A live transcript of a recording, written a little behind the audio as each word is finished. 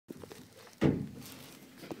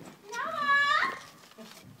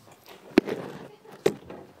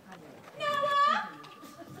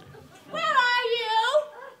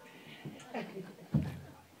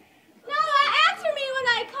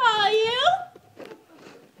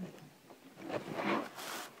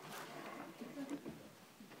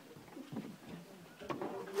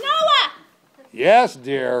Yes,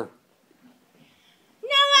 dear.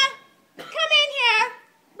 Noah, come in here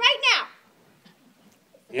right now.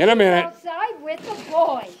 In a minute. Outside with the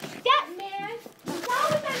boys. That man is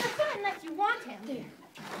always on the phone unless you want him. There.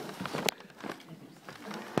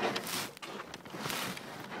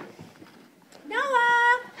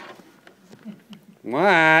 Noah,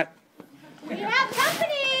 What? we have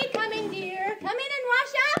company coming, dear. Come in and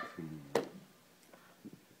wash up.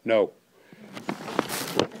 No.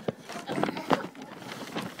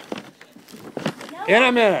 In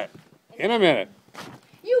a minute. In a minute.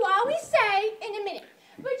 You always say in a minute,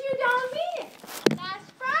 but you don't mean it.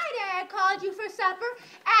 Last Friday I called you for supper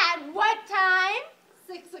at what time?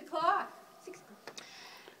 6 o'clock. 6 o'clock.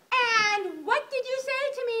 And what did you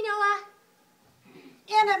say to me, Noah?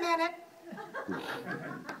 In a minute.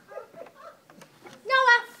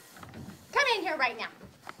 Noah, come in here right now.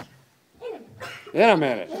 In a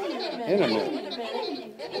minute. In a minute. In a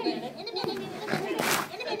minute.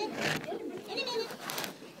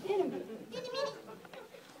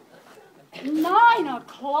 Nine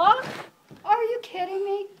o'clock? Are you kidding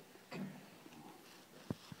me?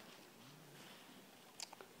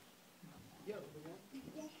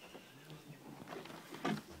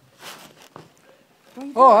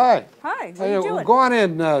 Oh, hi. Hi, what Hey, are you doing? go on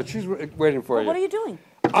in. She's waiting for Well, you. what are you doing?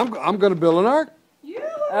 I'm going to build an ark.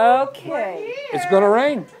 Okay. It's going to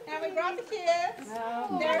rain. And we brought the kids.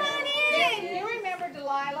 Come on in. You remember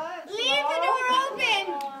Delilah? Leave the door open.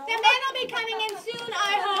 The men will be coming in soon,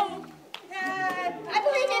 I hope. I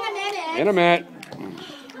believe in a minute. In a minute.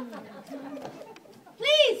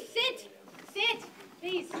 Please, sit. Sit.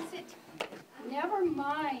 Please, sit. Never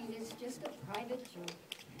mind, it's just a private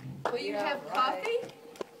joke. Will you have coffee?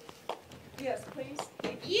 Yes, please.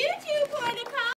 You two pour the coffee.